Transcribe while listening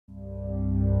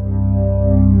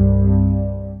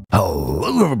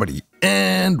Hello everybody,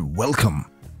 and welcome.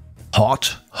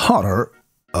 Hotfix?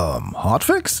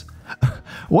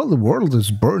 While the world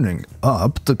is burning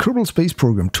up, the Kerbal Space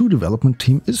Program 2 development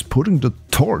team is putting the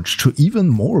torch to even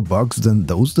more bugs than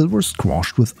those that were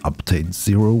squashed with Update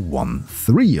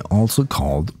 013, also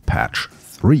called Patch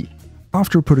 3.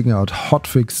 After putting out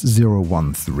Hotfix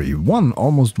 0131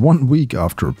 almost 1 week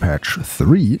after Patch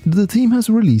 3, the team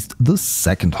has released the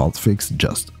second hotfix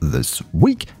just this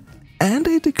week. And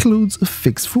it includes a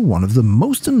fix for one of the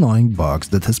most annoying bugs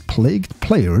that has plagued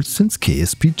players since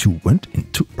KSP2 went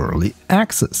into early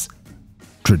access.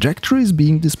 Trajectories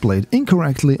being displayed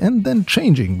incorrectly and then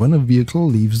changing when a vehicle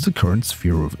leaves the current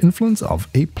sphere of influence of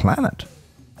a planet.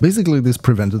 Basically, this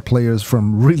prevented players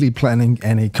from really planning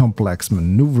any complex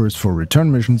maneuvers for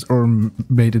return missions or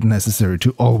made it necessary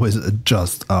to always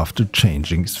adjust after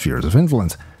changing spheres of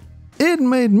influence. It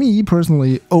made me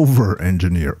personally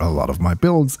over-engineer a lot of my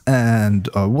builds and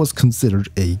was considered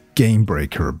a game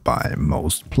breaker by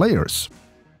most players.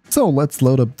 So let's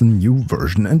load up the new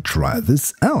version and try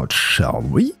this out, shall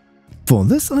we? For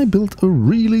this I built a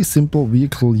really simple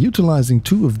vehicle utilizing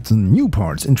two of the new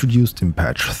parts introduced in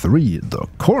patch 3, the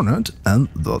Cornet and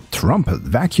the Trumpet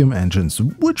vacuum engines,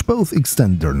 which both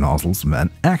extend their nozzles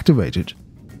when activated.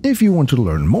 If you want to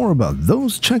learn more about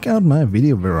those, check out my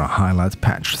video where I highlight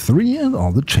patch 3 and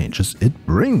all the changes it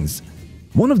brings.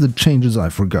 One of the changes I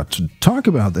forgot to talk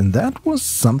about, and that was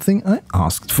something I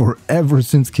asked for ever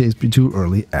since KSP2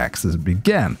 early access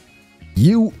began: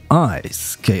 UI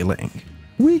scaling.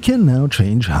 We can now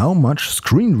change how much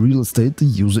screen real estate the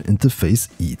user interface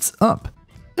eats up.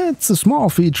 It's a small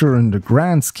feature in the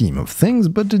grand scheme of things,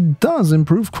 but it does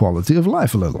improve quality of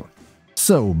life a little.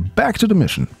 So back to the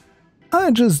mission. I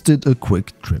just did a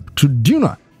quick trip to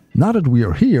Duna. Now that we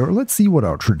are here, let's see what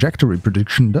our trajectory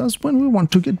prediction does when we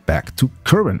want to get back to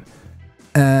Kerbin.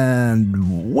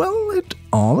 And, well, it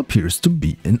all appears to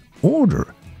be in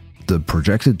order. The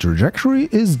projected trajectory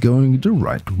is going the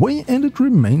right way, and it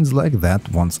remains like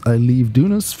that once I leave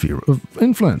Duna's sphere of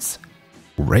influence.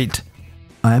 Great!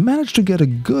 I managed to get a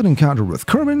good encounter with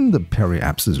Kerbin. The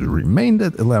periapsis remained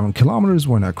at 11 kilometers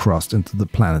when I crossed into the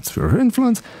planet's sphere of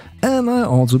influence, and I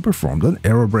also performed an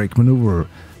aerobrake maneuver,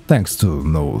 thanks to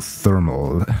no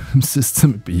thermal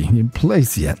system being in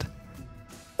place yet.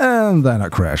 And then I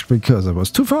crashed because I was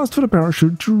too fast for the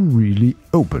parachute to really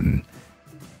open.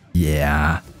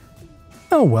 Yeah.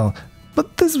 Oh well,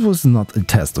 but this was not a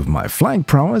test of my flying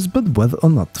prowess, but whether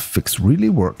or not the fix really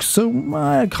works, so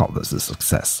I call this a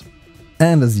success.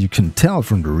 And as you can tell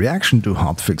from the reaction to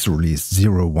Hotfix release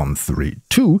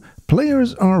 0132,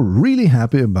 players are really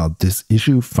happy about this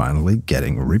issue finally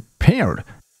getting repaired.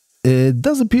 It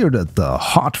does appear that the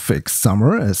Hotfix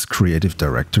summer, as creative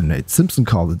director Nate Simpson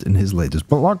called it in his latest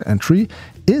blog entry,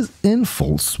 is in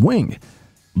full swing.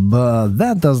 But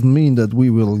that doesn't mean that we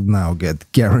will now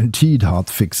get guaranteed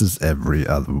hotfixes every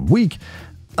other week.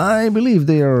 I believe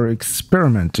they are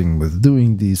experimenting with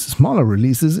doing these smaller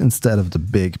releases instead of the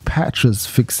big patches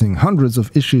fixing hundreds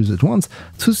of issues at once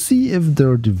to see if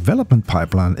their development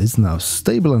pipeline is now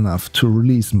stable enough to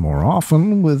release more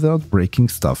often without breaking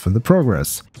stuff in the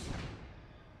progress.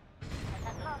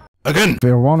 Again,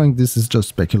 fair warning, this is just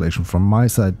speculation from my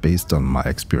side based on my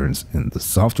experience in the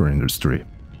software industry.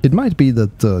 It might be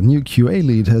that the new QA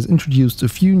lead has introduced a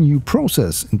few new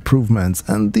process improvements,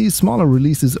 and these smaller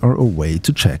releases are a way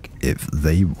to check if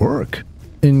they work.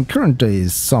 In current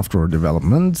days software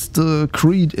development, the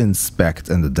creed inspect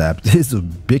and adapt is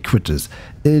ubiquitous.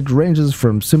 It ranges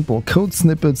from simple code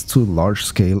snippets to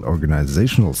large-scale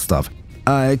organizational stuff.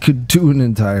 I could do an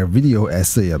entire video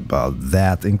essay about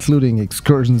that, including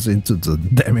excursions into the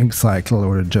Deming cycle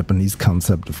or the Japanese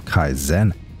concept of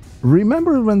Kaizen.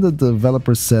 Remember when the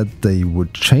developers said they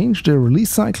would change their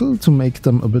release cycle to make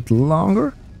them a bit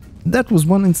longer? That was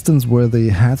one instance where they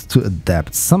had to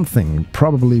adapt something,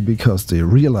 probably because they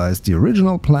realized the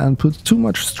original plan put too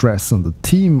much stress on the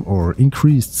team or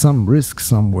increased some risk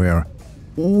somewhere.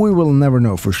 We will never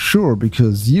know for sure,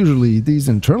 because usually these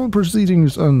internal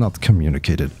proceedings are not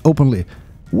communicated openly,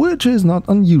 which is not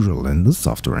unusual in the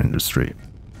software industry.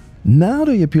 Now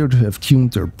they appear to have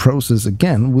tuned their process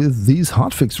again with these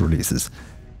hotfix releases.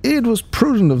 It was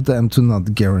prudent of them to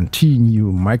not guarantee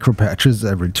new micropatches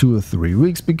every 2 or 3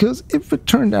 weeks, because if it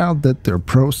turned out that their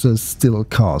process still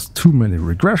caused too many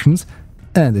regressions,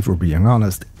 and if we're being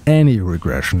honest, any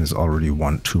regression is already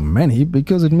one too many,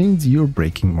 because it means you're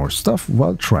breaking more stuff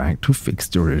while trying to fix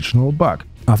the original bug.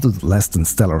 After the less than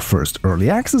stellar first early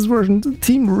access version, the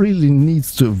team really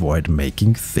needs to avoid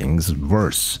making things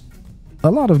worse. A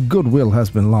lot of goodwill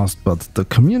has been lost, but the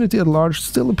community at large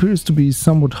still appears to be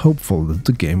somewhat hopeful that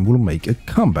the game will make a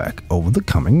comeback over the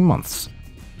coming months.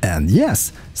 And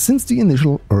yes, since the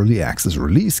initial early access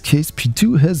release,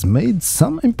 KSP2 has made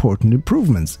some important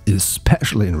improvements,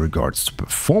 especially in regards to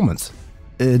performance.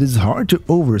 It is hard to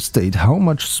overstate how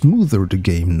much smoother the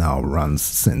game now runs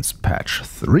since patch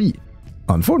 3.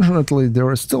 Unfortunately, there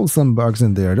are still some bugs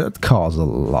in there that cause a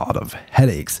lot of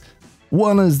headaches.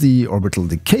 One is the orbital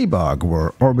decay bug,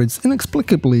 where orbits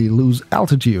inexplicably lose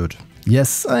altitude.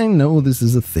 Yes, I know this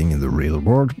is a thing in the real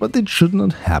world, but it should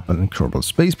not happen in Kerbal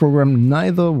Space Program,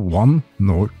 neither 1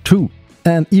 nor 2.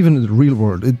 And even in the real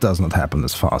world it does not happen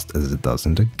as fast as it does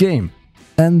in the game.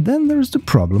 And then there's the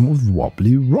problem with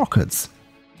wobbly rockets.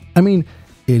 I mean,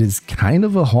 it is kind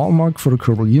of a hallmark for the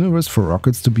Kerbal universe for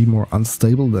rockets to be more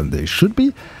unstable than they should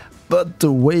be, but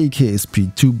the way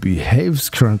KSP2 behaves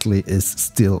currently is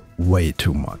still way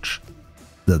too much.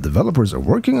 The developers are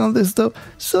working on this though,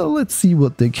 so let's see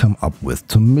what they come up with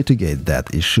to mitigate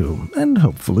that issue, and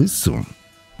hopefully soon.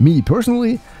 Me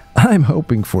personally, I'm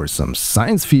hoping for some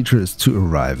science features to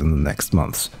arrive in the next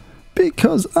months,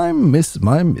 because I miss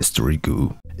my mystery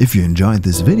goo. If you enjoyed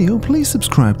this video, please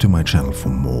subscribe to my channel for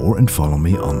more and follow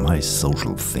me on my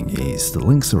social thingies, the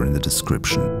links are in the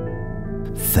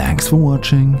description. Thanks for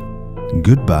watching.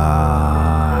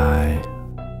 Goodbye.